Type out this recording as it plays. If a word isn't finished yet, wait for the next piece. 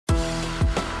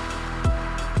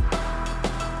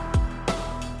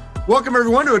Welcome,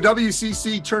 everyone, to a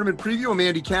WCC tournament preview. I'm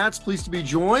Andy Katz, pleased to be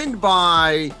joined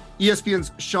by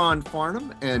ESPN's Sean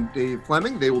Farnham and Dave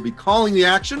Flemming. They will be calling the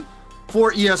action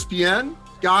for ESPN.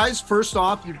 Guys, first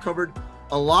off, you've covered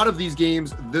a lot of these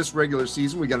games this regular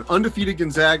season. We got an undefeated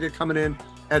Gonzaga coming in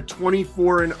at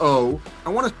 24-0. I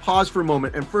want to pause for a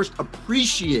moment and first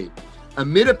appreciate,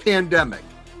 amid a pandemic,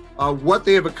 what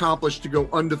they have accomplished to go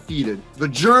undefeated, the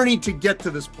journey to get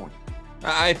to this point.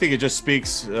 I think it just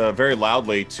speaks very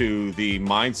loudly to the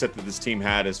mindset that this team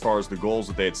had as far as the goals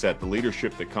that they had set, the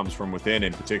leadership that comes from within,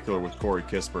 in particular with Corey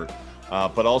Kispert,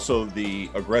 but also the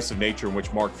aggressive nature in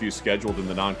which Mark Few scheduled in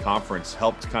the non-conference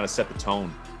helped kind of set the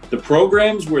tone. The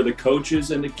programs where the coaches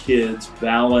and the kids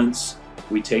balance,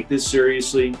 we take this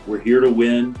seriously, we're here to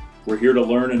win, we're here to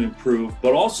learn and improve,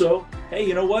 but also, hey,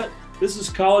 you know what? This is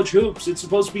college hoops. It's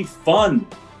supposed to be fun.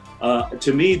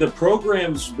 To me, the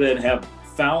programs that have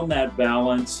found that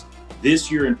balance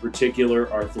this year in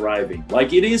particular are thriving.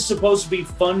 Like, it is supposed to be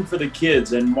fun for the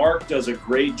kids, and Mark does a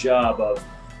great job of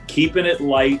keeping it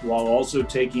light while also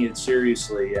taking it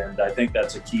seriously, and I think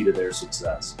that's a key to their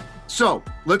success. So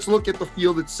let's look at the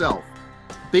field itself.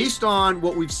 Based on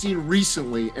what we've seen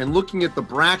recently and looking at the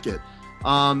bracket,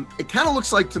 it kind of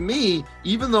looks like to me,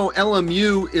 even though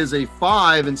LMU is a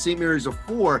 5 and St. Mary's a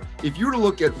 4, if you were to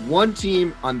look at one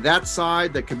team on that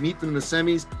side that could meet them in the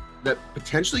semis, that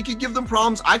potentially could give them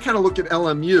problems, I kind of look at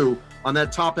LMU on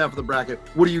that top half of the bracket.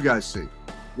 What do you guys see?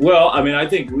 Well, I mean, I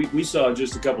think we saw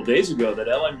just a couple days ago that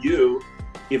LMU,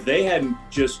 if they hadn't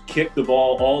just kicked the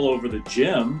ball all over the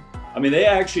gym, I mean, they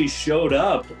actually showed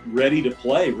up ready to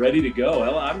play, ready to go.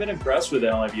 I've been impressed with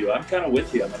LMU. I'm kind of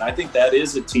with you. I mean, I think that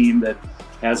is a team that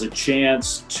has a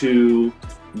chance to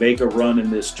make a run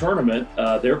in this tournament.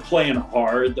 They're playing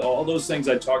hard. All those things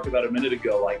I talked about a minute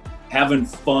ago, like having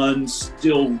fun,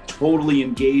 still totally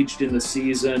engaged in the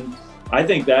season. I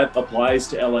think that applies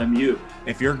to LMU.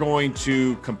 If you're going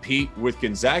to compete with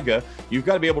Gonzaga, you've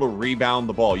got to be able to rebound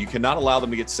the ball. You cannot allow them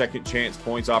to get second chance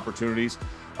points opportunities,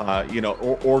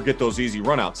 or get those easy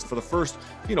runouts. For the first,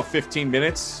 15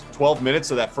 minutes, 12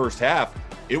 minutes of that first half,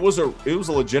 it was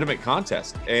a legitimate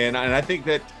contest. And I think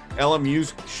that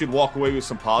LMU should walk away with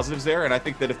some positives there. And I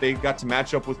think that if they got to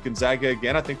match up with Gonzaga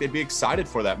again, I think they'd be excited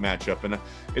for that matchup. And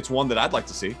it's one that I'd like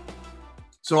to see.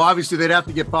 So obviously they'd have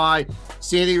to get by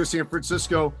San Diego, San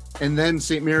Francisco, and then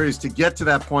St. Mary's to get to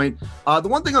that point. The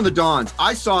one thing on the Dons,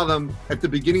 I saw them at the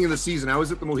beginning of the season. I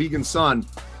was at the Mohegan Sun,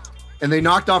 and they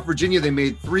knocked off Virginia. They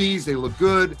made threes. They look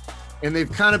good, and they've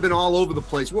kind of been all over the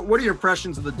place. What are your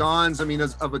impressions of the Dons? I mean,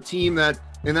 of a team that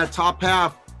in that top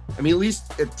half, I mean, at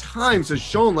least at times has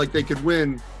shown like they could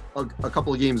win a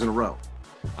couple of games in a row.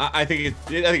 I think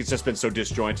it's just been so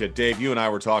disjointed. Dave, you and I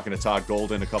were talking to Todd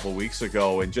Golden a couple of weeks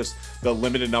ago, and just the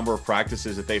limited number of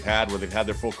practices that they've had where they've had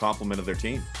their full complement of their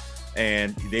team.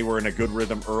 And they were in a good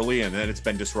rhythm early, and then it's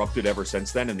been disrupted ever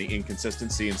since then, and the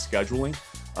inconsistency in scheduling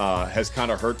has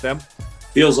kind of hurt them.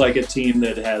 Feels like a team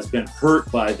that has been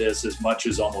hurt by this as much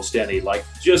as almost any. Like,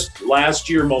 just last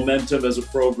year, momentum as a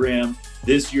program.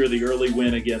 This year, the early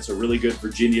win against a really good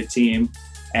Virginia team.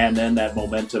 And then that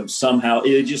momentum somehow,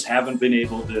 they just haven't been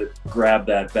able to grab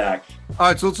that back. All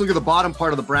right, so let's look at the bottom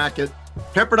part of the bracket.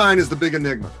 Pepperdine is the big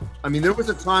enigma. I mean, there was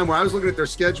a time where I was looking at their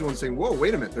schedule and saying, whoa,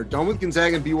 wait a minute. They're done with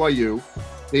Gonzaga and BYU.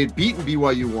 They had beaten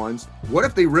BYU once. What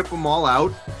if they rip them all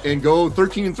out and go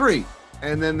 13-3?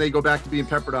 And then they go back to being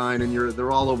Pepperdine, and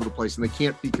they're all over the place, and they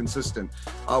can't be consistent.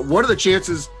 What are the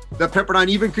chances that Pepperdine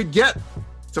even could get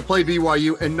to play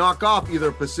BYU and knock off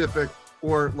either Pacific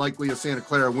or likely a Santa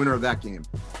Clara winner of that game?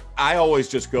 I always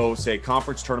just go say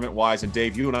conference tournament wise, and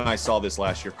Dave, you and I saw this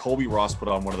last year. Colby Ross put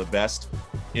on one of the best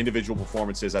individual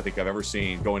performances I think I've ever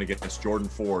seen going against Jordan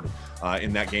Ford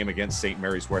in that game against St.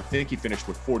 Mary's, where I think he finished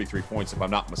with 43 points, if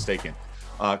I'm not mistaken.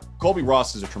 Colby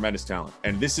Ross is a tremendous talent,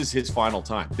 and this is his final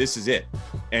time. This is it.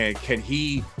 And can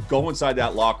he go inside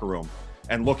that locker room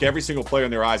and look every single player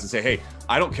in their eyes and say, hey,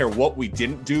 I don't care what we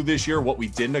didn't do this year, what we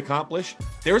didn't accomplish.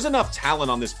 There's enough talent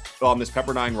on this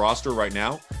Pepperdine roster right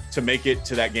now to make it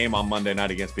to that game on Monday night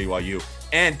against BYU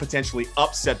and potentially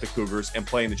upset the Cougars and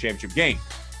play in the championship game.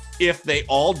 If they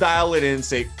all dial it in and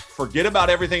say, forget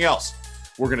about everything else.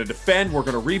 We're going to defend, we're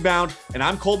going to rebound, and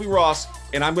I'm Colby Ross,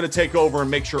 and I'm going to take over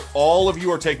and make sure all of you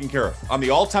are taken care of. I'm the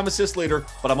all-time assist leader,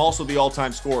 but I'm also the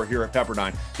all-time scorer here at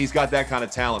Pepperdine. He's got that kind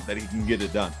of talent that he can get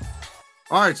it done.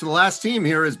 All right, so the last team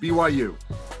here is BYU.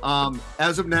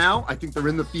 As of now, I think they're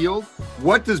in the field.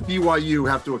 What does BYU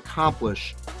have to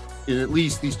accomplish in at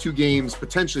least these two games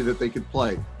potentially that they could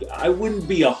play? I wouldn't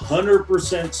be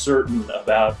 100% certain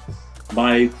about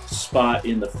my spot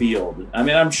in the field. I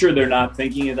mean, I'm sure they're not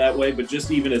thinking it that way, but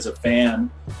just even as a fan,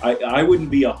 I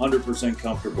wouldn't be 100%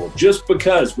 comfortable just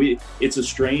because it's a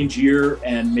strange year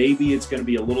and maybe it's going to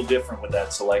be a little different with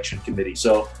that selection committee.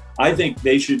 So I think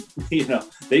they should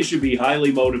be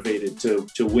highly motivated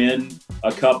to win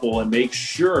a couple and make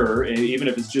sure, even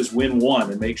if it's just win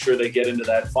one, and make sure they get into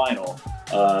that final,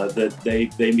 that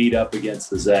they meet up against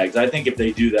the Zags. I think if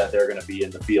they do that, they're going to be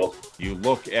in the field. You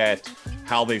look at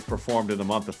how they've performed in the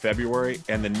month of February,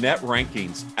 and the net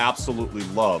rankings absolutely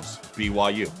loves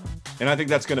BYU. And I think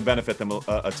that's going to benefit them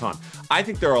a ton. I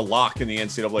think they're a lock in the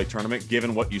NCAA tournament,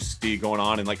 given what you see going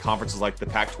on in like conferences like the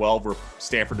Pac-12, where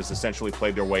Stanford has essentially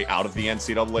played their way out of the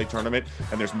NCAA tournament.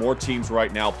 And there's more teams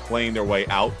right now playing their way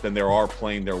out than there are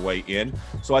playing their way in.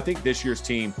 So I think this year's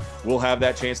team will have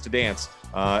that chance to dance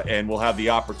and will have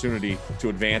the opportunity to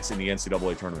advance in the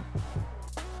NCAA tournament.